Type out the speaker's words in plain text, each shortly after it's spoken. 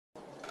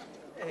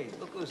Hey,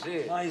 look who's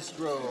here.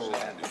 Maestro.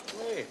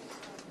 Hey.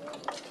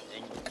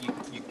 And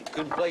you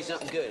couldn't play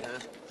something good, huh?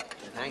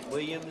 Hank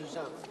Williams or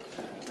something?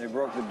 They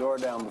broke the door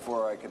down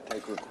before I could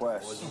take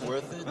requests. Was it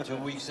worth it? 2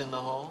 weeks in the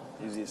hall?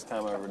 Easiest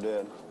time I ever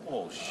did.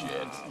 Oh, shit.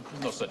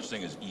 There's no such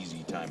thing as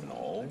easy time in the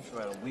hole. That's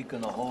right, a week in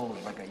the hole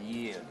is like a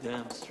year.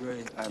 Damn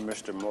straight. I had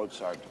Mr.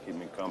 Mozart to keep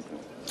me company.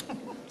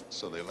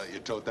 So they let you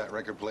tote that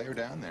record player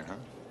down there, huh?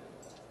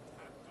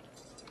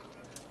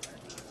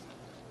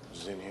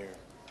 It's in here.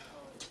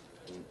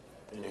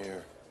 In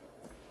here.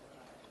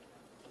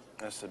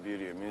 That's the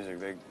beauty of music.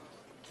 They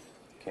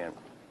can't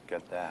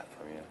get that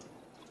from you.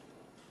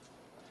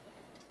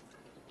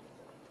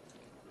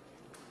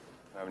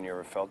 Haven't you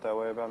ever felt that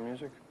way about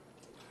music?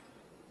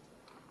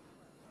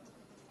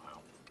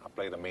 I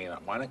played a mean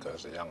harmonica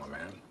as a younger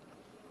man.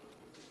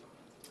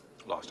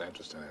 Lost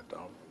interest in it,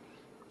 though.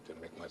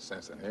 Didn't make much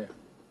sense in here.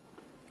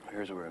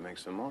 Here's where it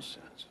makes the most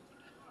sense.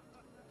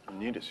 You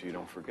need it so you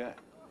don't forget.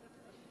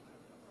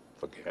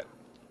 Forget.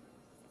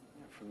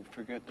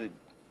 Forget that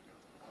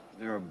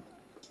there are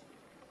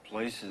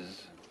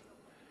places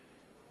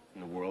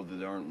in the world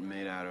that aren't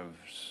made out of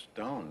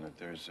stone, that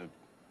there's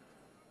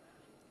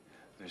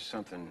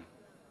something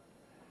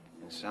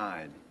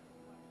inside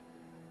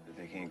that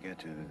they can't get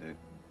to, that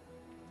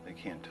they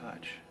can't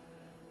touch.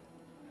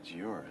 It's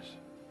yours.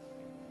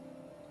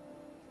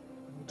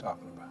 What are you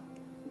talking about?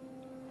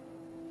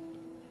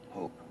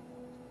 Hope.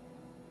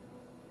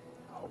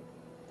 Hope.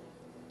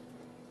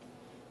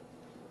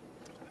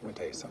 Let me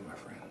tell you something, my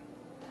friend.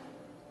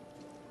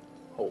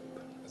 Hope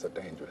is a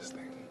dangerous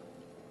thing.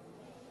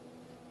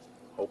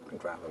 Hope can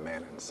drive a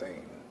man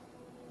insane.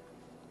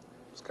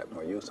 It's got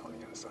no use on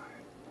the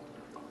inside.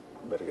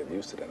 You better get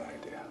used to that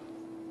idea.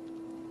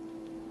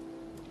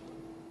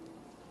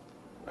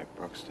 Like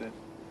Brooks did?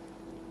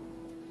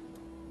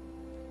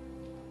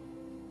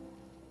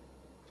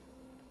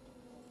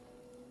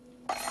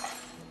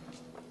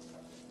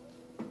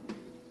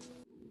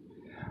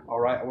 All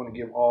right, I want to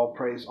give all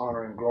praise,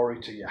 honor, and glory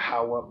to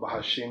Yahawah,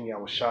 bahasham,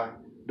 Yahawashi.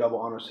 Double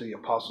honors to the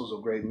apostles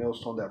of Great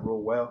Millstone that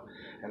rule well,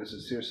 and a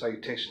sincere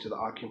salutation to the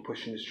Akim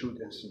pushing his truth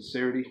and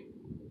sincerity.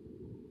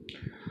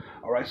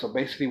 All right, so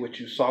basically what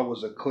you saw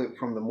was a clip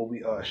from the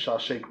movie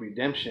Shawshank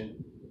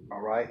Redemption.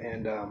 All right,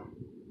 and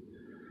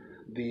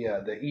the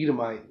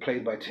Edomite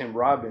played by Tim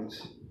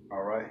Robbins.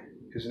 All right,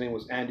 his name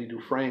was Andy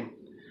Dufresne.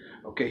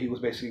 Okay, he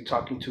was basically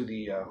talking to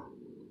the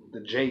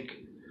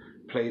Jake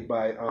played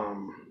by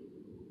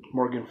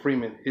Morgan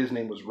Freeman. His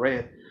name was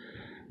Red.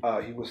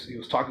 He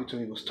was talking to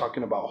him. He was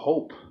talking about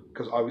hope,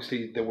 because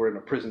obviously they were in a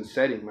prison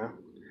setting, man.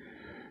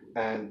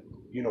 And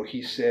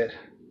he said,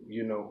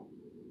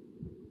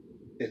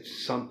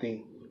 it's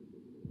something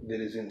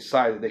that is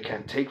inside that they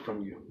can't take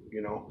from you.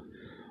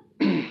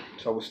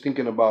 So I was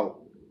thinking about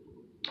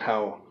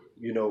how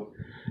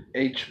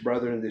H,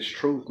 brother in this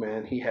truth,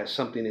 man, he has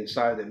something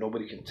inside that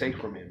nobody can take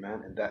from him,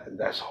 man, and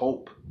that's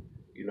hope.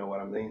 You know what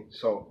I mean?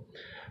 So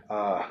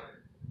I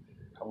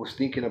was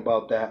thinking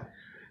about that.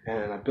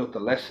 And I built a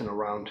lesson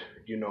around,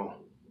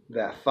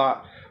 that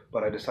thought.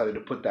 But I decided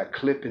to put that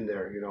clip in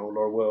there,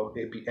 Lord will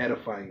it be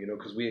edifying,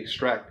 because we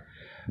extract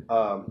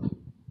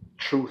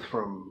truth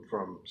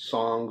from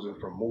songs and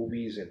from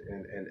movies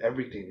and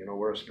everything.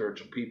 We're a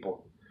spiritual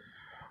people.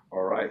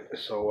 All right.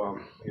 So,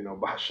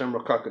 bahasham,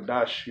 rawchaa,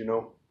 qadash,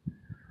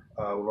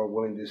 Lord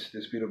willing, this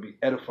video will be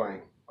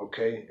edifying.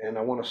 Okay. And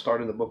I want to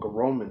start in the book of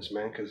Romans,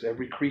 man, because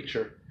every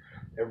creature,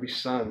 every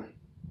son,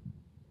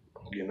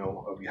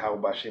 of Yahawah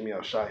bahasham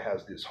Yahawashi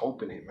has this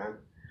hope in him, man.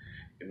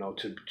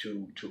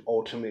 To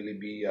ultimately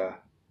be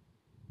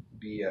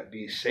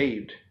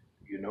saved,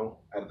 out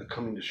of the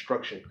coming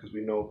destruction, because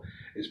we know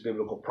it's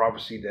biblical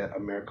prophecy that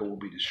America will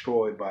be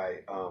destroyed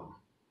by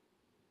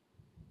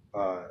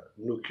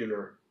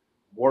nuclear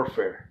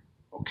warfare.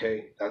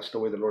 Okay, that's the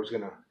way the Lord's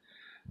gonna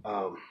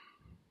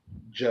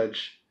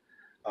judge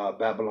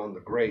Babylon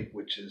the Great,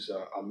 which is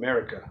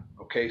America.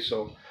 Okay,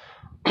 so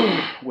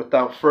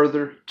without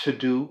further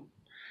ado,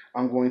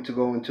 I'm going to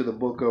go into the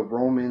book of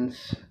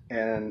Romans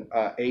and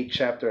 8th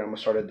chapter. I'm going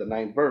to start at the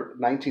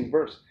 19th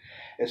verse.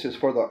 It says,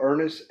 for the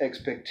earnest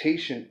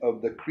expectation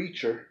of the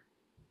creature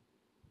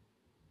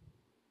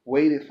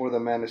waited for the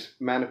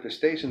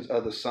manifestations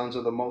of the sons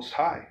of the Most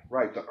High.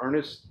 Right, the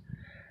earnest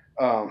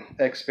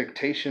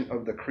expectation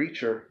of the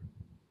creature,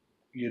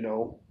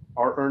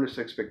 our earnest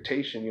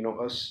expectation,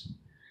 us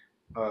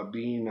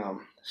being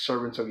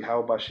servants of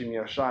Yahawah bahasham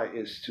Yahawashi,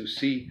 is to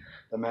see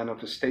the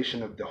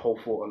manifestation of the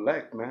hopeful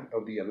elect, man,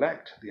 of the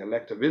elect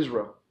of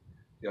Israel,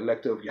 the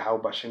elect of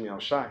Yahawah bahasham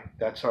Yahawashi.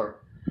 That's our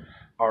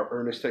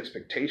earnest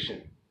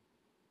expectation.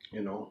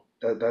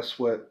 That's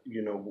what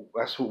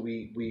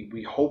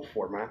we hope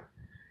for, man.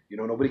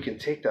 Nobody can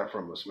take that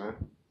from us, man.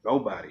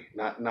 Nobody,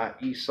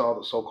 not Esau,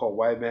 the so-called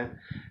white man,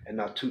 and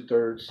not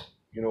 2/3,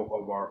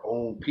 of our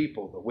own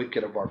people, the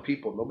wicked of our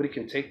people. Nobody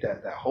can take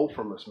that hope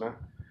from us, man.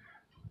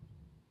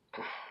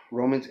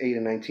 Romans 8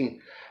 and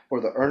 19. For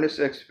the earnest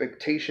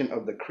expectation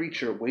of the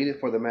creature waited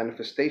for the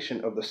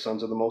manifestation of the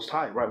sons of the Most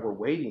High. Right, we're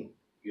waiting.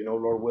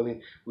 Lord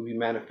willing, we'll be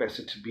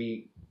manifested to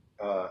be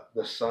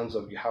the sons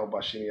of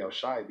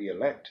Yahawashi, the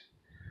elect.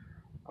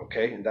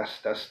 Okay, and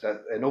that's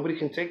that, and nobody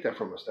can take that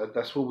from us.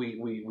 That's what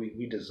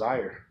we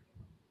desire.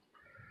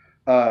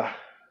 20th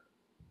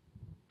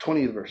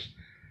verse.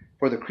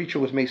 For the creature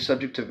was made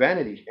subject to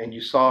vanity, and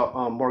you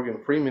saw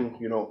Morgan Freeman,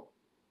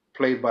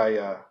 played by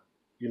that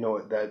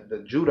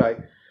the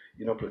Judite,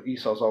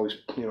 Esau's always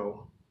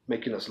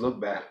making us look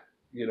bad,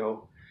 he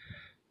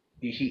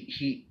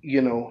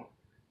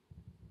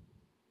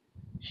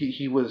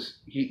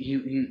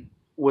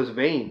was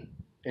vain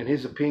in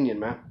his opinion,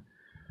 man.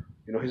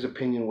 His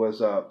opinion was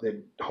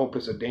that hope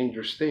is a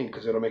dangerous thing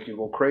because it'll make you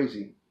go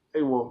crazy.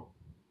 Hey, well,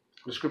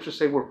 the scriptures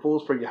say we're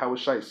fools for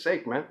Yahawashi's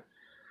sake, man.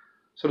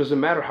 So it doesn't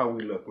matter how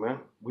we look, man.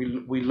 We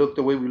look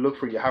the way we look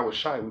for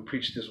Yahawashi. We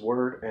preach this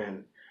word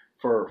and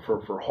for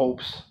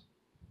hopes,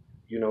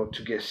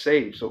 to get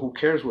saved. So who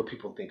cares what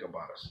people think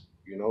about us,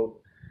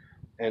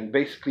 And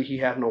basically he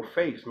had no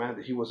faith, man,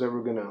 that he was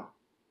ever gonna,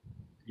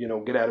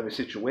 get out of a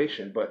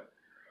situation. But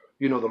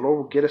the Lord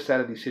will get us out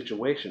of these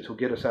situations. He'll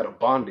get us out of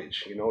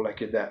bondage.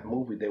 Like in that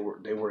movie, they were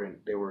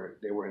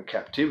in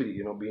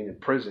captivity. Being in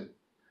prison.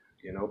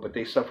 But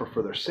they suffer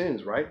for their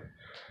sins, right?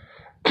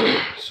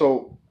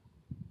 So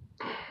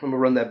I'm gonna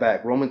run that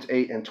back. Romans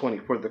 8:20.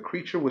 For the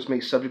creature was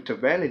made subject to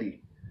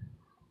vanity,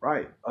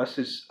 right? Us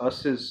is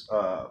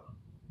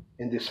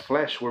in this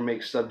flesh. We're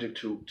made subject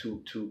to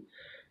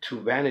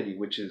vanity,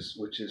 which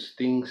is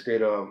things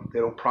that they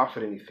don't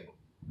profit anything.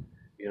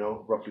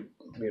 Roughly,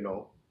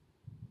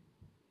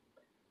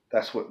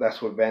 That's what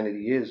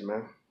vanity is,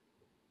 man.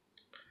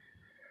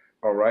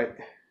 All right.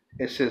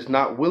 It says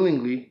not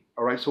willingly.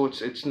 All right. So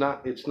it's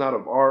not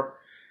of our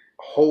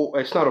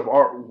it's not of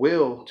our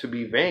will to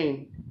be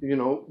vain,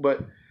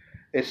 but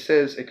it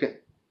says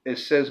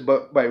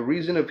but by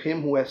reason of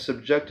him who has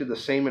subjected the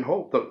same in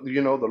hope.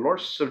 The Lord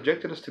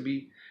subjected us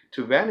to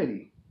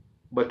vanity,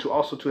 but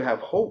to have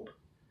hope,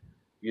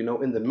 in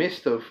the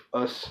midst of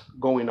us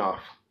going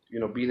off,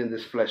 being in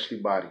this fleshly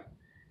body,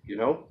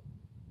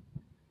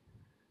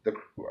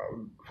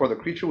 For the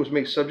creature was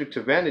made subject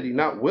to vanity,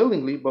 not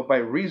willingly, but by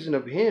reason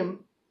of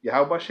him,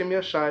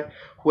 Yahawashi,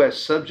 who has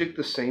subject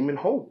the same in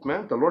hope,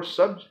 man. The Lord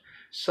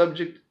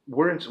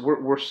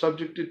we're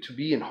subjected to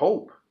be in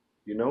hope,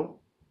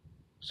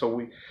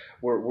 So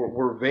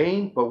we're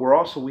vain, but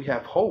we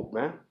have hope,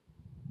 man.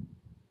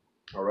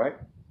 All right.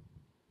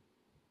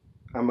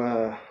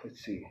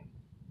 Let's see.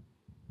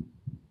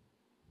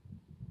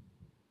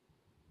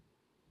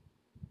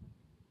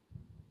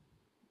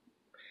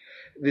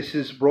 This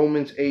is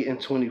Romans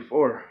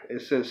 8:24.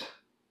 It says,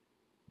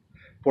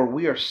 for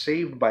we are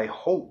saved by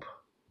hope.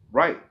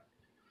 Right.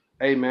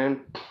 Hey,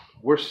 man,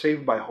 we're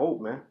saved by hope,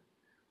 man.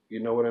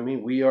 You know what I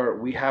mean? We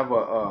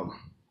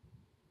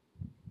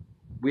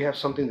have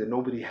something that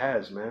nobody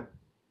has, man.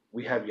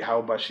 We have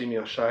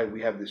Yahawashi,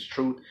 we have this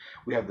truth,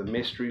 we have the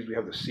mysteries, we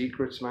have the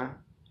secrets, man.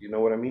 You know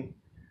what I mean?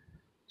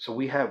 So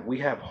we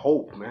have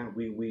hope, man.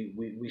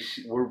 We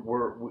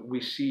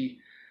see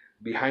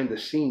behind the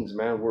scenes,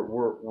 man.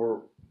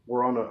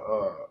 We're on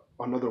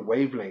another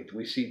wavelength.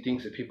 We see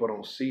things that people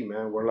don't see,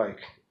 man. We're like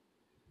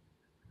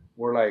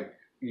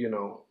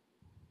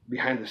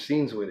behind the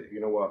scenes with it.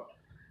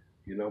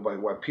 By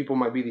what people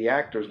might be the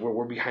actors,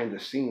 we're behind the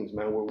scenes,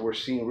 man. We're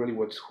seeing really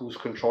who's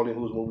controlling,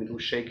 who's moving,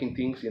 who's shaking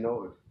things.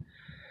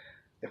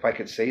 If I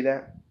could say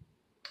that.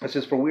 It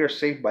says, for we are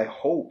saved by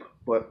hope,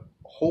 but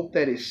hope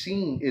that is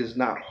seen is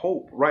not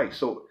hope, right?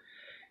 So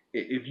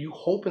if you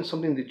hope in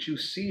something that you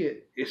see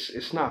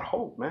it's not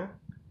hope, man.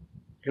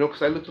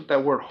 Because I looked up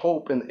that word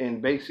hope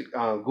in basic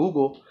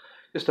Google,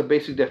 just a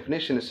basic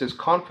definition. It says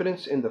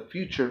confidence in the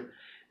future,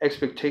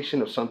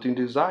 expectation of something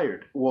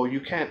desired. Well,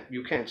 you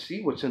can't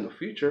see what's in the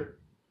future.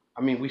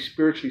 I mean, we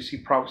spiritually see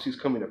prophecies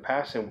coming to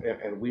pass,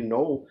 and we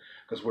know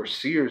because we're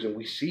seers and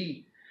we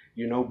see,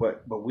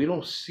 but we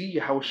don't see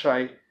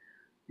Yahawashi,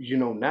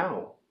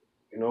 now.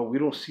 We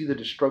don't see the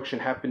destruction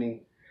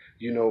happening,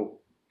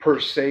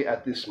 per se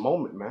at this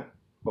moment, man.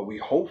 But we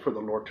hope for the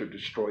Lord to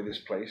destroy this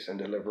place and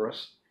deliver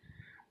us.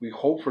 We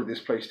hope for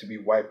this place to be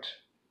wiped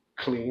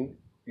clean,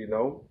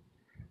 have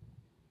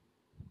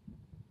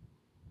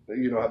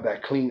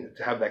that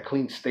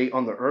clean state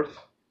on the earth,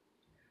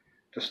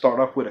 to start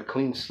off with a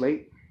clean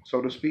slate,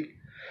 so to speak.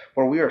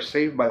 For we are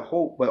saved by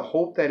hope, but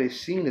hope that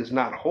is seen is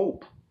not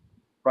hope,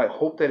 right?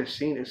 Hope that is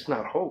seen, it's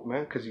not hope,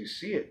 man, because you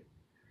see it,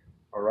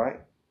 all right?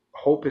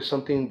 Hope is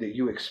something that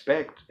you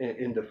expect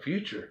in the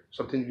future,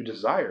 something you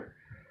desire.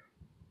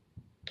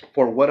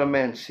 For what a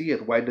man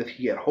seeth, why doth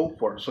he yet hope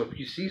for? So if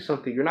you see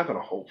something, you're not going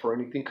to hope for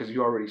anything because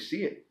you already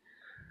see it,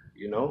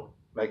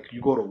 Like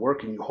you go to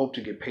work and you hope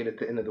to get paid at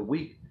the end of the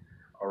week,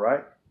 all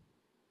right?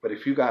 But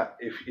if you got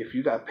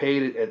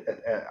paid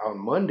on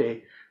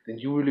Monday, then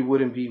you really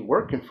wouldn't be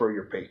working for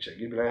your paycheck.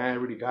 You'd be like, I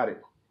already got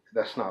it.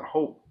 That's not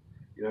hope.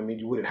 You know what I mean?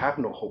 You wouldn't have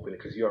no hope in it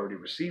because you already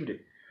received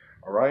it,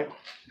 all right?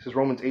 This is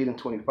Romans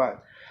 8:25.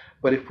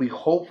 But if we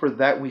hope for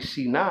that we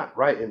see not,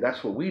 right? And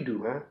that's what we do,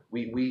 man.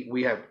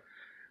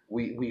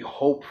 We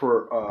hope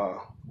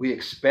for, we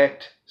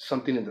expect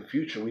something in the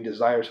future. We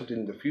desire something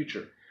in the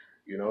future,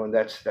 you know, and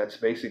that's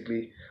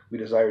basically, we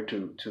desire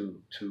to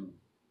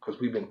because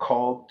we've been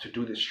called to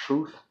do this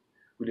truth.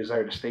 We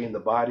desire to stay in the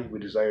body. We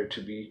desire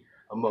to be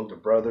among the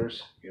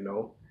brothers, you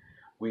know.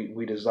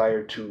 We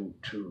desire to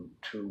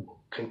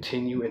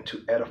continue and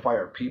to edify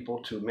our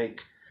people, to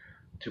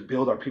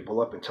build our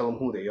people up and tell them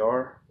who they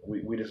are.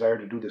 We desire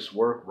to do this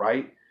work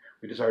right.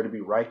 We desire to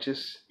be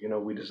righteous. You know,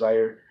 we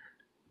desire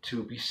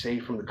to be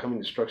saved from the coming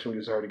destruction. We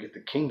desire to get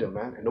the kingdom,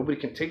 man. And nobody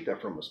can take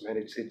that from us, man.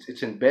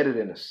 It's embedded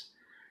in us.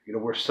 You know,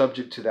 we're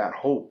subject to that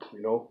hope,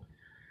 you know.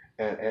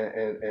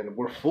 And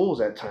we're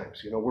fools at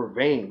times, you know, we're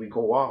vain, we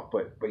go off,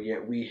 but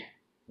yet we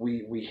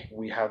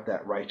have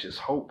that righteous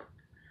hope,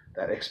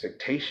 that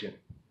expectation.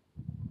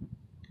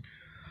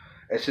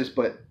 It says,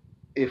 but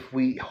if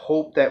we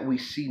hope that we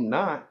see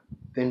not,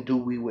 then do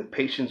we with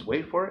patience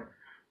wait for it?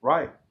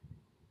 Right.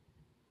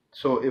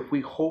 So if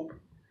we hope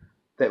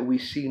that we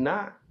see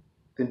not,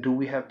 then do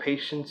we have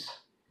patience?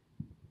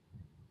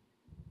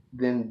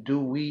 Then do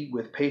we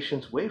with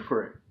patience wait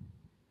for it?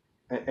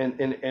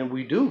 And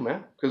we do,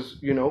 man, because,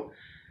 you know,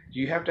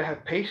 you have to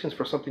have patience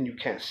for something you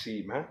can't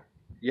see, man.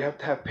 You have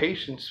to have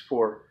patience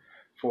for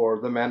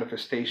the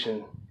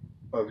manifestation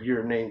of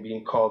your name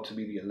being called to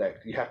be the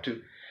elect. You have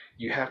to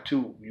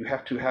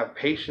have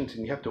patience,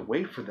 and you have to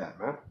wait for that,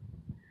 man.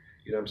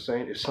 You know what I'm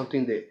saying? It's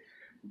something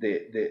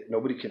that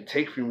nobody can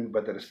take from you,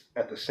 but that is,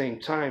 at the same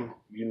time,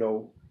 you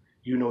know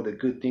that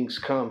good things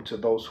come to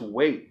those who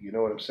wait. You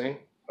know what I'm saying?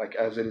 Like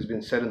as it has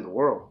been said in the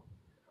world.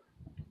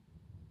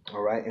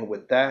 All right, and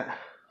with that,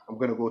 I'm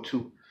going to go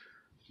to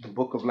the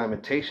book of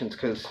Lamentations,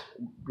 because,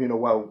 you know,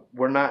 while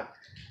we're not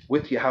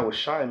with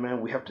Yahawashi,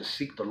 man, we have to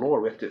seek the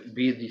Lord. We have to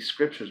be in these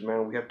scriptures,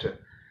 man. We have to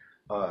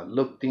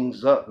look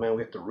things up, man.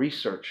 We have to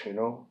research, you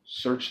know,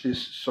 search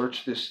this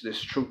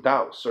truth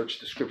out, search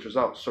the scriptures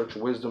out, search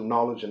wisdom,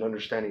 knowledge, and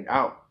understanding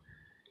out,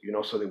 you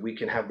know, so that we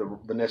can have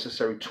the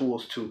necessary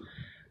tools to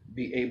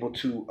be able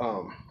to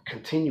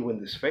continue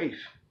in this faith.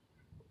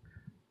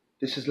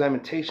 This is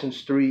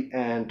Lamentations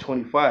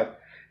 3:25.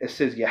 It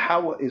says,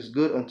 Yahawah is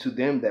good unto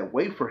them that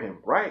wait for him.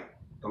 Right.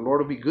 The Lord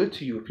will be good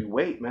to you if you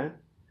wait, man.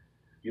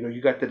 You know,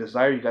 you got the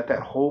desire, you got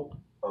that hope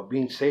of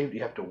being saved.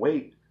 You have to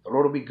wait. The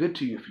Lord will be good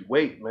to you if you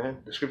wait, man.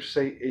 The scriptures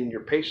say, in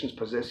your patience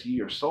possess ye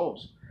your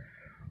souls.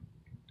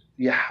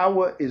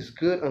 Yahawah is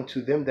good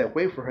unto them that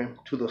wait for him,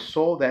 to the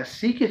soul that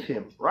seeketh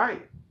him.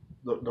 Right.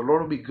 The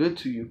Lord will be good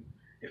to you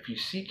if you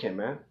seek him,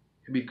 man.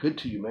 He'll be good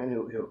to you, man.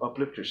 He'll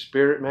uplift your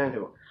spirit, man.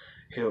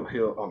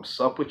 He'll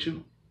sup with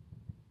you.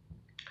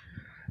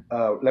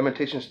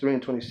 Lamentations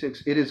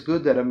 3:26. It is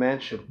good that a man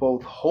should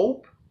both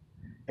hope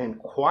and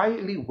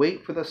quietly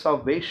wait for the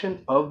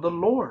salvation of the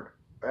Lord.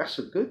 That's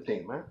a good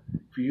thing, man.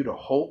 For you to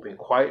hope and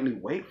quietly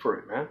wait for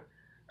it, man.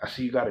 That's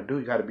what you got to do.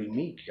 You got to be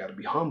meek. You got to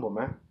be humble,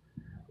 man.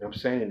 You know what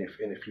I'm saying? And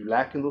if you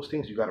lack in those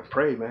things, you got to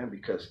pray, man,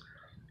 because,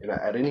 you know,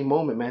 at any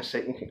moment, man,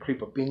 Satan can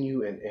creep up in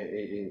you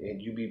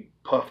and you be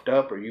puffed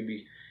up, or you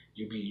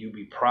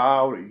be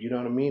proud, or, you know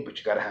what I mean? But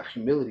you got to have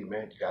humility,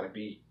 man. You got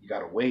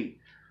to wait.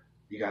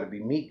 You got to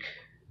be meek.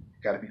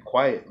 You got to be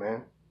quiet,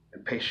 man,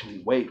 and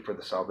patiently wait for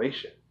the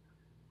salvation,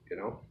 you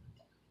know?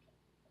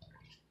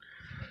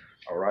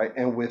 All right,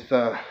 and with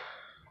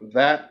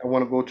that, I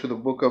want to go to the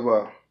book of,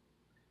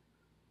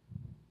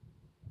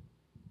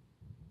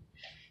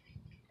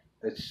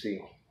 let's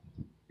see,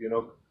 you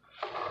know,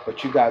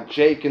 but you got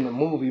Jake in the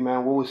movie,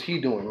 man. What was he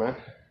doing, man?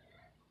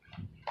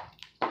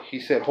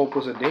 He said hope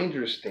was a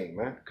dangerous thing,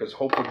 man, because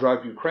hope will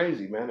drive you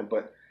crazy, man,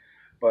 but,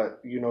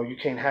 you know, you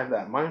can't have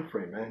that mind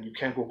frame, man. You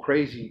can't go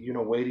crazy, you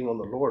know, waiting on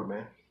the Lord,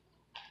 man.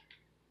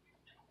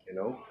 You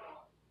know?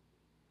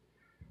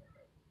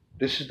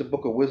 This is the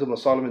book of Wisdom of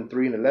Solomon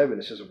 3:11.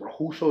 It says,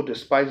 whoso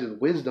despises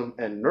wisdom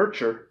and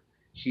nurture,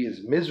 he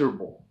is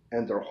miserable,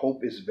 and their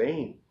hope is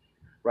vain.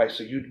 Right?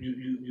 So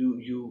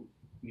you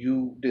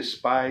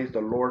despise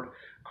the Lord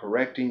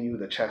correcting you,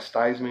 the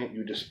chastisement.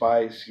 You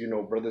despise, you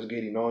know, brothers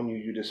getting on you.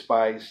 You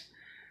despise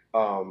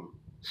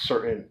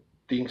certain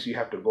things you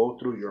have to go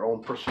through, your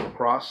own personal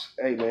cross.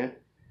 Hey, man,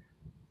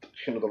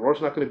 you know, the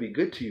Lord's not going to be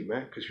good to you,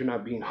 man, because you're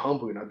not being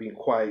humble, you're not being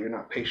quiet, you're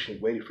not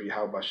patient, waiting for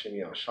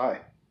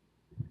Yahawashi.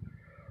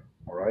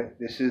 All right,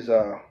 this is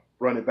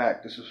run it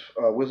back. This is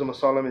Wisdom of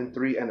Solomon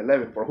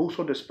 3:11. For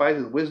whoso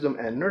despises wisdom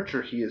and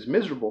nurture, he is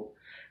miserable,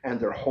 and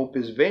their hope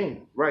is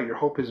vain. Right, your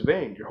hope is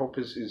vain. Your hope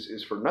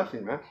is for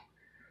nothing, man.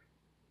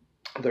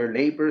 Their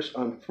labors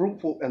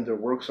unfruitful, and their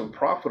works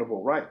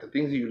unprofitable. Right, the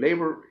things that you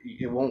labor,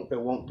 it won't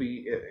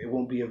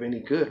be of any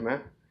good,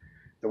 man.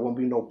 There won't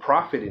be no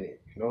profit in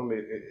it. You know,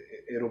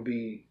 it'll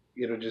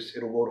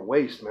go to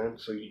waste, man.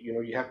 So you know,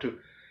 you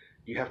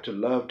have to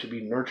love to be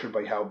nurtured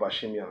by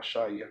Yahawashi. You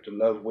have to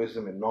love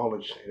wisdom and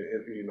knowledge.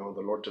 You know, the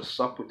Lord to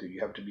sup with you.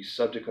 You have to be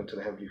subject unto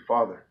the Heavenly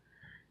Father.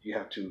 You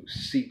have to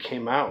seek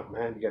Him out,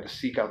 man. You got to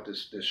seek out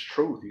this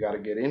truth. You got to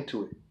get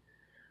into it.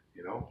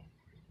 You know.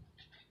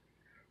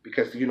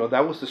 Because, you know,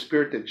 that was the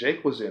spirit that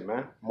Jake was in,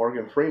 man.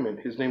 Morgan Freeman.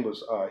 His name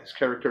was,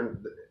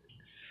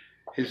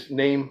 his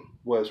name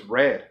was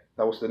Red.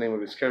 That was the name of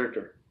his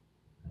character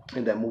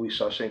in that movie,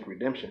 Shawshank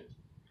Redemption.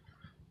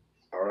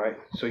 All right.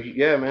 So,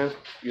 yeah, man.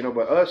 You know,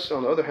 but us,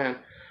 on the other hand,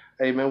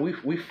 hey man,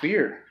 we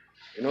fear.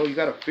 You know, you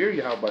gotta fear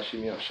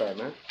Yahawashi,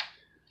 man.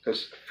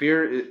 Because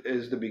fear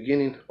is the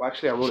beginning. Well,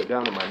 actually, I wrote it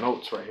down in my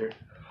notes right here.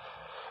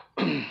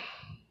 Let's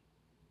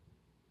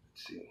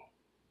see.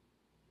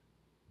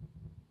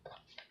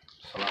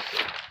 Salaki.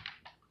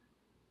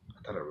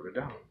 I thought I wrote it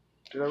down.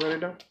 Did I write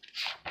it down?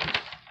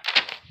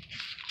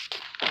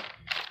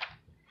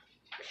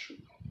 Shoot.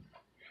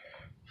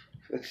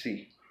 Let's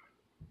see.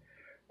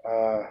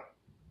 Let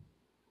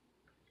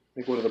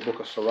me go to the book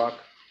of Sirach.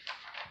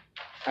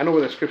 I know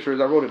where the scripture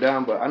is. I wrote it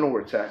down, but I know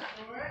where it's at.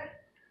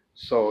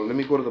 So let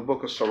me go to the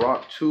book of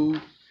Sirach 2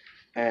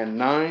 and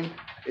 9.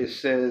 It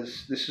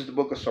says, this is the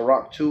book of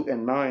Sirach 2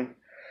 and 9.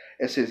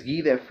 It says,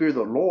 ye that fear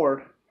the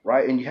Lord,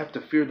 right? And you have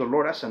to fear the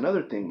Lord. That's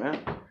another thing, man.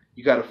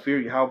 You got to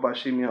fear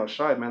Yahawashi,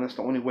 man. That's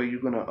the only way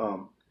you're going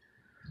to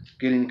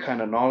get any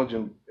kind of knowledge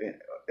and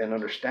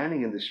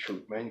understanding in this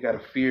truth, man. You got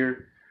to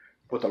fear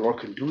what the Lord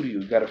can do to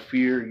you. You got to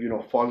fear, you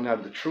know, falling out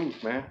of the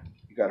truth, man.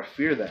 You got to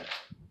fear that.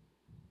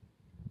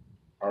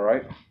 All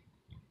right.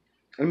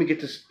 Let me get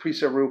this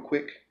precept real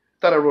quick.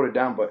 Thought I wrote it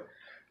down, but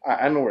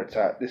I know where it's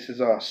at. This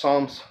is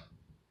Psalms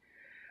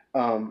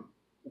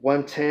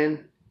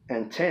 110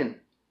 and 10.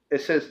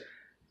 It says,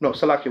 no,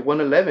 Salakia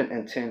 111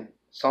 and 10.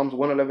 Psalms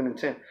 111 and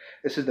 10.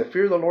 It says, the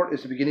fear of the Lord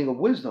is the beginning of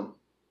wisdom.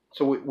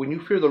 So when you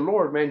fear the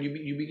Lord, man,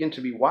 you begin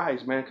to be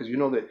wise, man, because you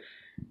know that,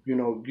 you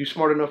know, you're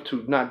smart enough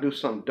to not do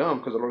something dumb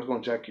because the Lord's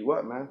going to jack you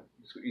up, man.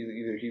 So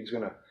either he's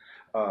going to,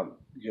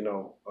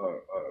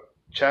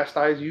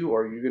 chastise you,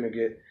 or you're going to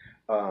get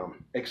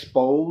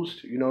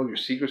exposed. You know, your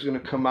secret's going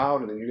to come out,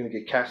 and then you're going to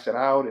get casted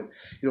out, and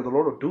you know the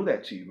Lord will do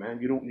that to you,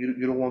 man. You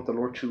don't want the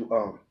Lord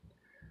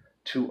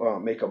to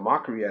make a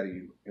mockery out of you.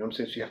 You know what I'm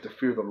saying? So you have to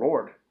fear the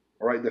Lord.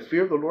 All right, the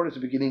fear of the Lord is the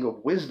beginning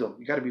of wisdom.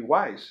 You got to be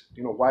wise.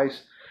 You know,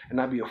 wise and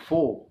not be a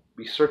fool.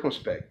 Be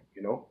circumspect.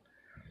 You know.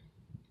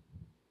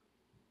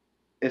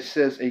 It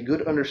says a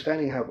good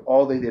understanding have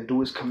all they that do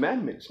his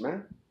commandments,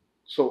 man.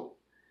 So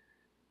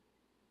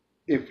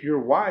if you're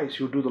wise,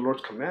 you'll do the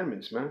Lord's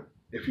commandments, man.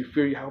 If you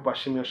fear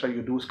Yahawashi,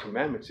 you'll do his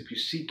commandments. If you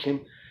seek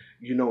him,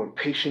 you know, and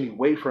patiently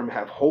wait for him,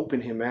 have hope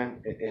in him,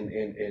 man,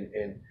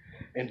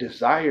 and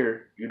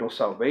desire, you know,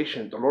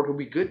 salvation, the Lord will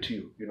be good to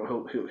you. You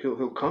know,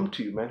 he'll come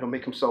to you, man. He'll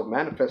make himself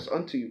manifest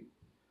unto you.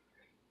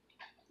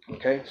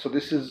 Okay, so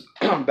this is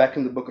back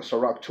in the book of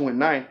Sirach 2 and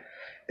 9.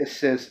 It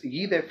says,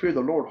 ye that fear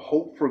the Lord,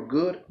 hope for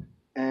good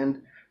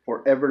and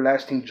for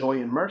everlasting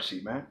joy and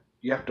mercy, man.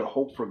 You have to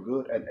hope for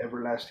good and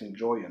everlasting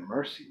joy and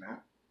mercy, man.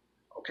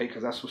 Okay,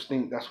 because that's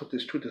what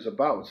this truth is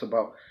about.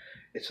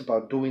 It's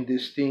about doing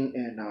this thing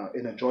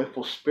in a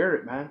joyful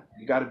spirit, man.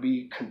 You got to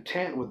be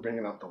content with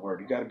bringing out the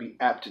word. You got to be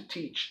apt to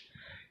teach.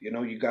 You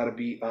know, you got to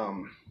be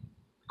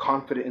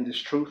confident in this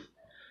truth.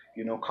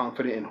 You know,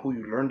 confident in who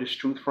you learned this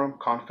truth from.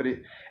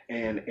 Confident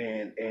and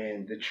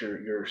that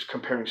you're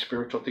comparing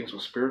spiritual things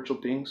with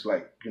spiritual things,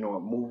 like, you know, a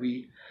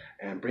movie,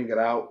 and bring it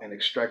out and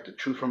extract the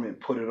truth from it and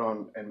put it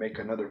on and make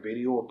another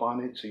video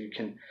upon it, so you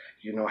can,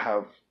 you know,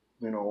 have,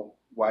 you know,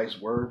 wise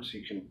words.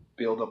 You can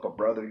build up a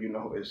brother. You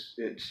know, it's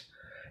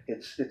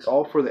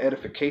all for the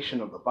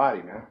edification of the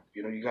body, man.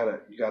 You know, you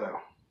gotta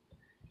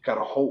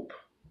hope,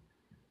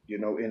 you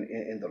know,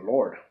 in the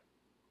Lord,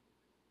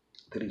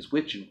 that he's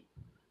with you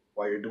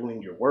while you're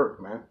doing your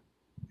work, man.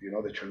 You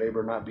know, that your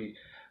labor not be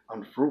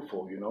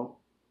unfruitful, you know,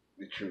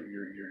 that your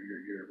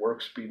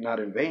works be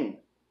not in vain.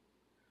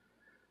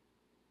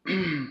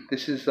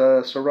 This is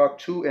Sirach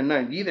 2 and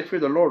 9. Ye that fear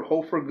the Lord,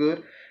 hope for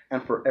good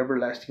and for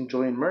everlasting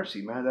joy and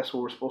mercy, man. That's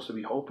what we're supposed to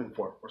be hoping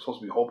for. We're supposed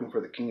to be hoping for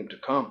the kingdom to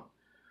come,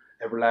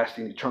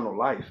 everlasting eternal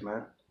life,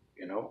 man.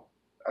 You know,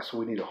 that's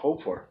what we need to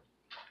hope for.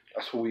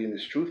 That's what we in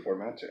this truth for,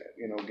 man. To,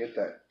 you know, get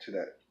that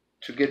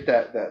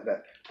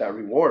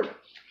reward.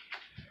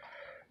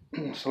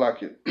 So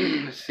like it.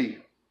 Let's see.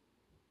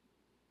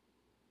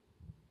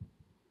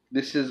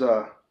 This is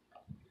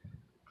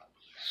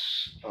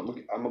I'm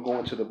gonna go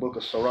into the book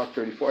of Sirach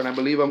 34, and I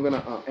believe I'm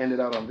gonna end it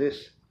out on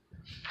this.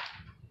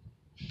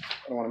 I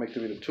don't want to make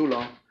the video too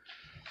long.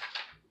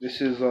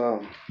 This is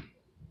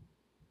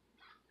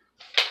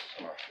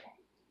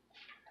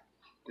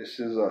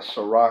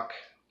Sirach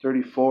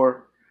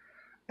 34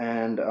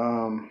 and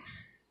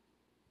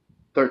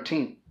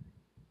 13.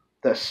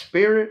 The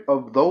spirit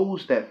of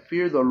those that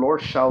fear the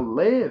Lord shall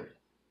live.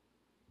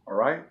 All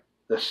right?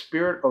 The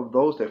spirit of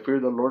those that fear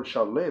the Lord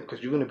shall live,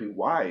 because you're going to be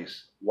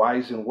wise.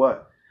 Wise in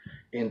what?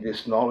 In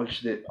this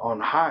knowledge that on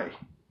high.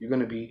 You're going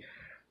to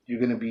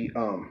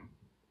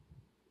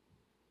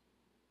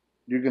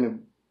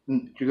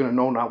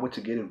know not what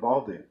to get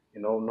involved in.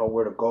 You know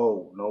where to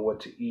go, know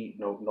what to eat,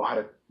 know how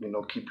to, you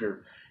know, keep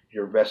your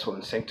vessel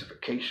in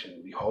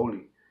sanctification, be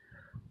holy,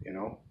 you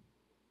know.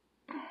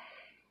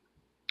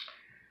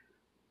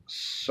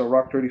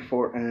 Sirach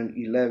 34 and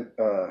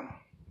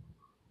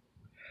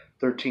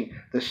 13.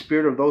 The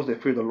spirit of those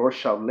that fear the Lord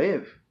shall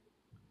live,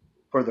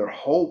 for their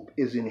hope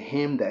is in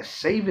him that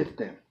saveth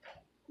them.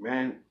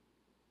 Man,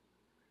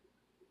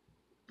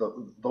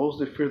 those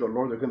that fear the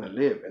Lord, they're going to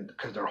live, and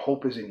because their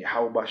hope is in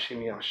Yahawashi,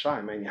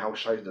 man.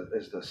 Yahawashi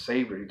is the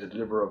Savior, he's the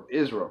deliverer of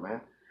Israel,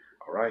 man.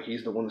 All right,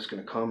 he's the one that's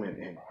going to come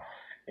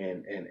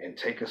and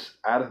take us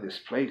out of this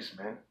place,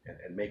 man,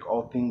 and make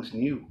all things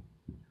new.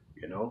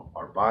 You know,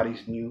 our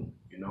bodies new.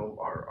 You know,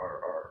 our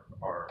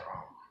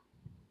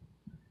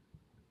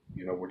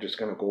you know, we're just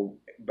gonna go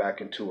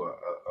back into a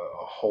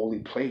holy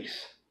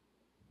place,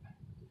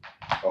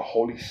 a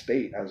holy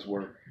state, as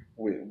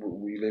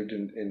we lived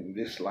in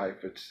this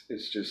life.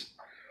 It's just,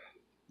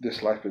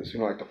 this life is, you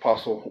know, like the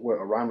apostle, what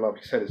Rhyme Love,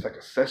 he said, it's like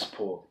a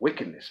cesspool of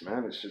wickedness,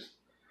 man. It's just,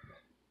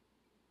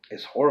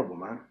 it's horrible,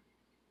 man.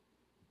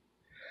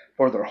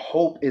 For their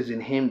hope is in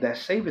him that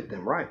saveth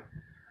them, right?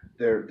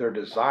 Their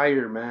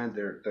desire, man,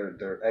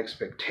 their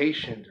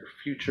expectation, their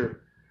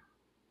future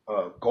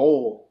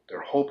goal,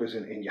 their hope is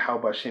in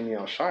Yahawashi,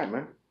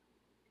 man,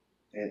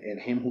 and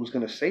him who's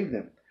going to save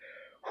them.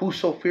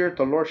 Whoso feareth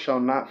the Lord shall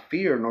not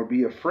fear nor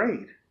be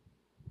afraid,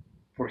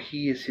 for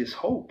he is his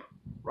hope,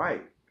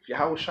 right? If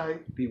Yahawashi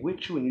be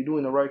with you and you're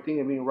doing the right thing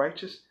and being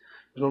righteous,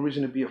 there's no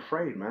reason to be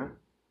afraid, man.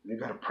 You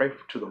got to pray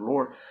to the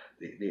Lord.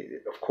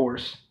 Of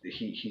course,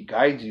 he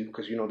guides you,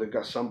 because, you know, they've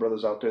got some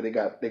brothers out there, they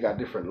got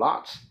different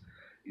lots.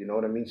 You know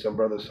what I mean? Some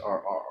brothers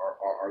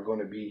are going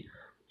to be,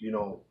 you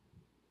know,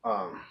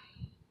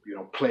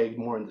 plagued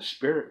more in the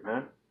spirit,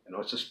 man. You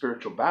know, it's a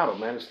spiritual battle,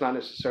 man. It's not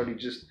necessarily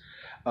just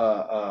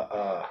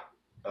oh,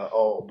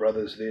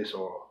 brother's this,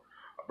 or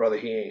brother,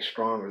 he ain't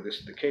strong, or this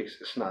is the case.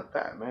 It's not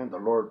that, man. The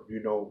Lord,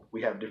 you know,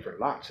 we have different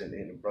lots,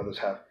 and brothers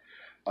have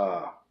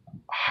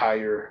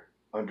higher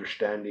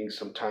understanding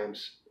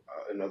sometimes,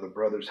 and other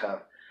brothers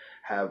have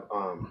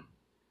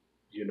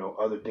you know,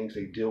 other things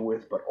they deal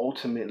with. But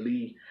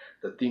ultimately,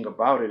 the thing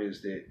about it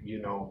is that,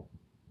 you know,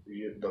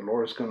 the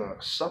Lord's gonna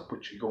sup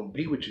with you, gonna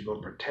be with you,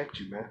 gonna protect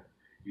you, man.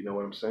 You know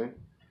what I'm saying?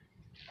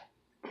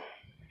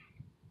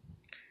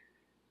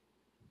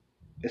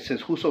 It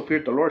says, whoso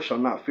feared the Lord shall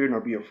not fear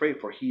nor be afraid,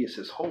 for he is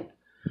his hope.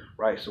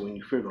 Right? So when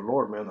you fear the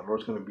Lord, man, the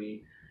Lord's gonna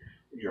be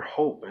your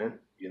hope, man.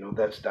 You know,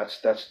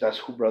 that's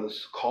who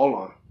brothers call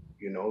on.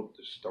 You know,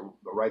 the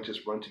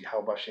righteous run to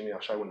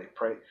Yahawashi when they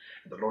pray,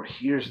 and the Lord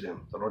hears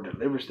them. The Lord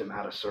delivers them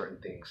out of certain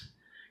things.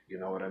 You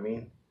know what I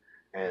mean?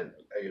 And,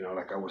 you know,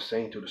 like I was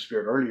saying to the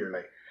Spirit earlier,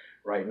 like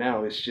right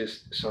now, it's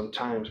just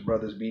sometimes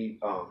brothers be,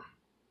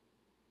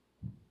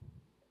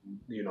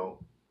 you know,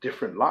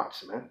 different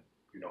lots, man.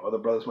 You know, other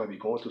brothers might be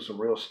going through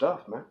some real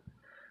stuff, man.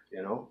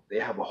 You know, they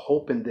have a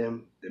hope in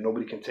them that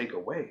nobody can take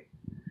away.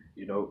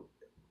 You know,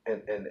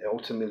 and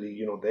ultimately,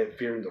 you know, they're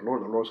fearing the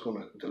Lord. The Lord's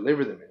going to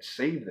deliver them and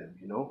save them,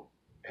 you know.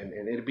 And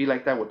it'd be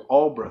like that with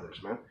all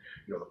brothers, man.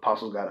 You know, the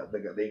apostles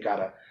they got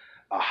a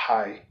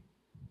high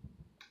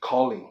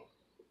calling.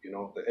 You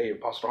know, hey,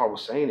 Apostle Hart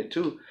was saying it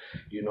too.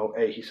 You know,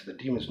 hey, he said the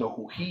demons know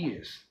who he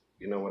is.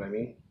 You know what I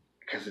mean?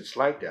 Because it's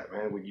like that,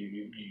 man. When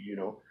you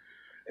know,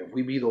 if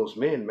we be those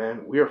men,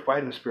 man, we are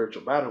fighting a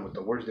spiritual battle with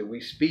the words that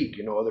we speak.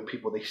 You know, other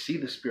people, they see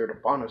the Spirit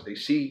upon us. They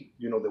see,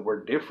 you know, that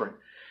we're different.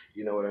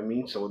 You know what I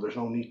mean? So there's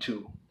no need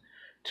to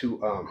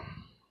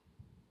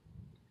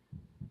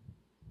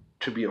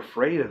be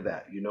afraid of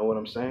that. You know what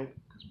I'm saying?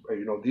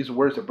 You know, these are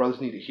words that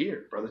brothers need to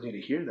hear. Brothers need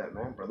to hear that,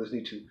 man. Brothers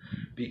need to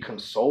be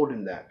consoled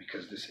in that,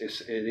 because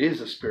it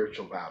is a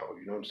spiritual battle.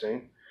 You know what I'm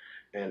saying?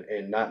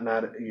 And not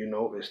you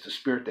know, it's the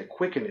Spirit that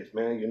quickeneth,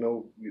 man. You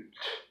know,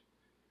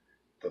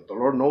 the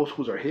Lord knows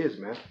whose are His,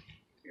 man.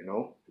 You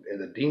know, and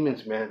the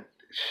demons, man,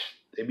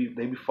 they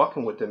be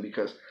fucking with them,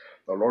 because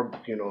the Lord,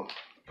 you know,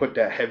 put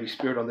that heavy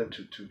spirit on them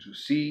to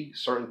see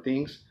certain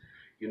things.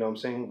 You know what I'm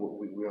saying?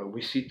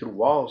 We see through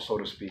walls, so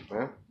to speak,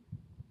 man.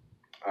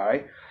 All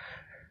right.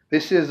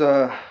 This is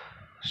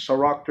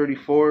Sirach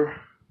 34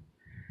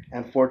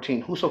 and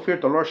 14. Whoso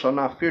feareth the Lord shall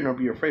not fear nor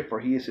be afraid, for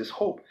he is his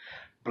hope.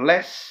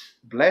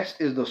 Blessed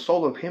is the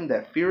soul of him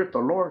that feareth the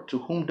Lord, to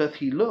whom doth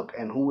he look,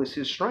 and who is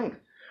his strength.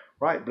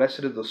 Right? Blessed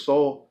is the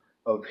soul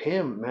of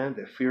him, man,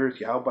 that feareth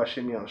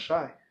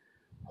Yahawashi.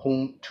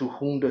 To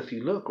whom doth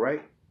he look,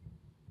 right?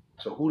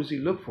 So who does he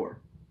look for?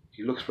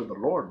 He looks for the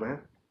Lord, man.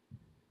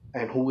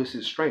 And who is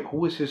his strength?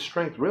 Who is his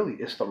strength, really?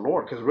 It's the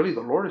Lord. Because really,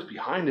 the Lord is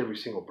behind every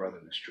single brother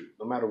in this truth.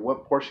 No matter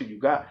what portion you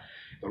got,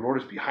 the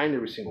Lord is behind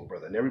every single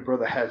brother. And every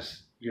brother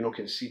has, you know,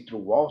 can see through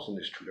walls in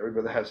this truth. Every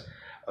brother has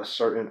a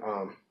certain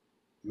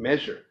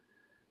measure,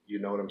 you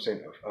know what I'm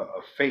saying,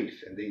 of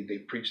faith. And they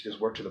preach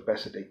this word to the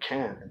best that they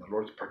can. And the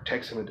Lord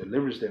protects them and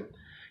delivers them.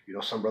 You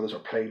know, some brothers are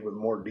plagued with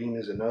more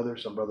demons than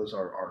others. Some brothers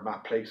are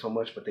not plagued so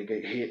much, but they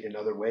get hit in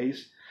other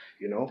ways,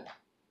 you know.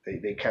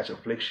 They catch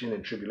affliction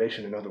and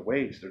tribulation in other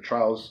ways. Their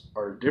trials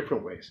are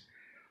different ways.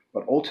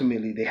 But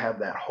ultimately, they have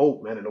that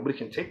hope, man, and nobody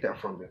can take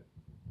that from them.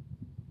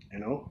 You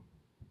know?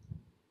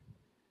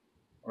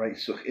 Right?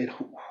 So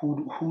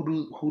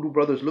who do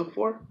brothers look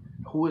for?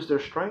 Who is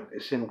their strength?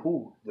 It's in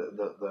who?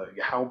 The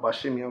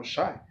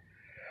Yahawashi.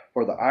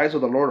 For the eyes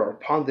of the Lord are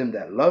upon them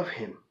that love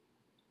him.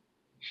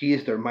 He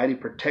is their mighty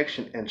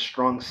protection and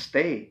strong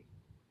stay,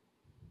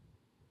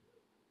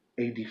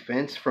 a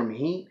defense from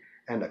heat,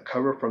 and a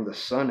cover from the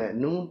sun at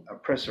noon, a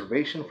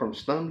preservation from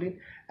stumbling,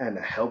 and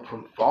a help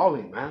from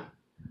falling, man.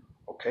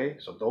 Okay,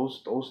 so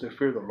those that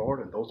fear the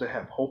Lord and those that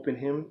have hope in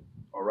Him,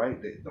 all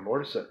right, the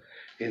Lord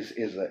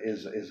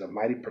is a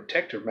mighty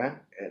protector,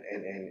 man,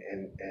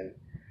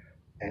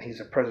 and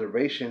he's a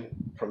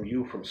preservation from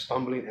you from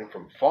stumbling and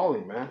from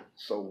falling, man.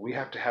 So we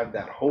have to have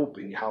that hope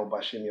in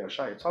Yahawashi.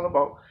 It's all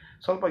about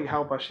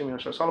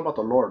Yahawashi. It's all about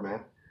the Lord, man.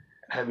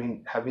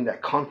 Having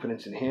that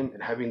confidence in him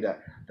and having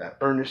that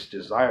earnest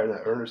desire,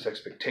 that earnest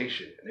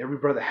expectation. And every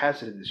brother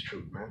has it in this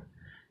truth, man.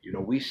 You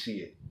know, we see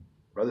it.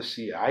 Brothers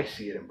see it. I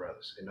see it in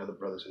brothers, in other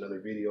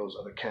videos,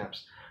 other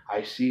camps.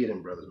 I see it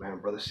in brothers, man.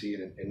 Brothers see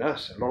it in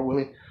us. And Lord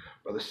willing,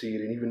 brothers see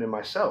it even in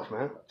myself,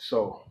 man.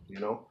 So, you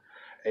know,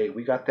 hey,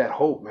 we got that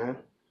hope, man.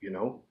 You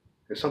know,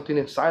 there's something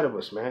inside of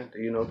us, man.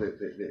 You know,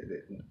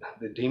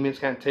 the demons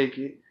can't take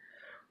it.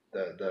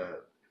 The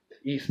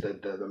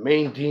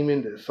main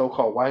demon, the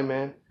so-called white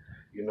man,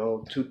 you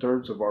know,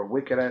 2/3 of our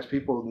wicked ass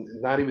people,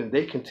 not even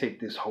they can take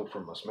this hope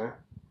from us, man.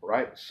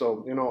 Right?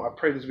 So, you know, I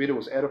pray this video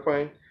was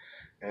edifying.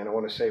 And I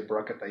want to say,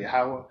 Barakatah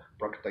Yahawah,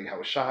 Barakatah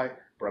Yahawashi,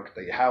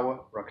 Barakatah Yahawah,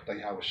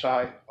 Barakatah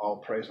Yahawashi. All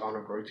praise,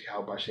 honor, glory to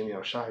Yahweh Bashim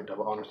Yahawashi.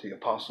 Double honor to the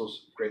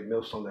apostles, great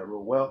millstone that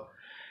rule well.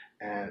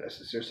 And a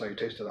sincere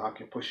salutation to the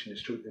Akim pushing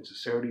this truth in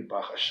sincerity.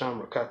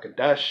 Bahasham,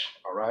 qadash.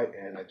 All right.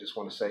 And I just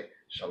want to say,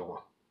 Shalom.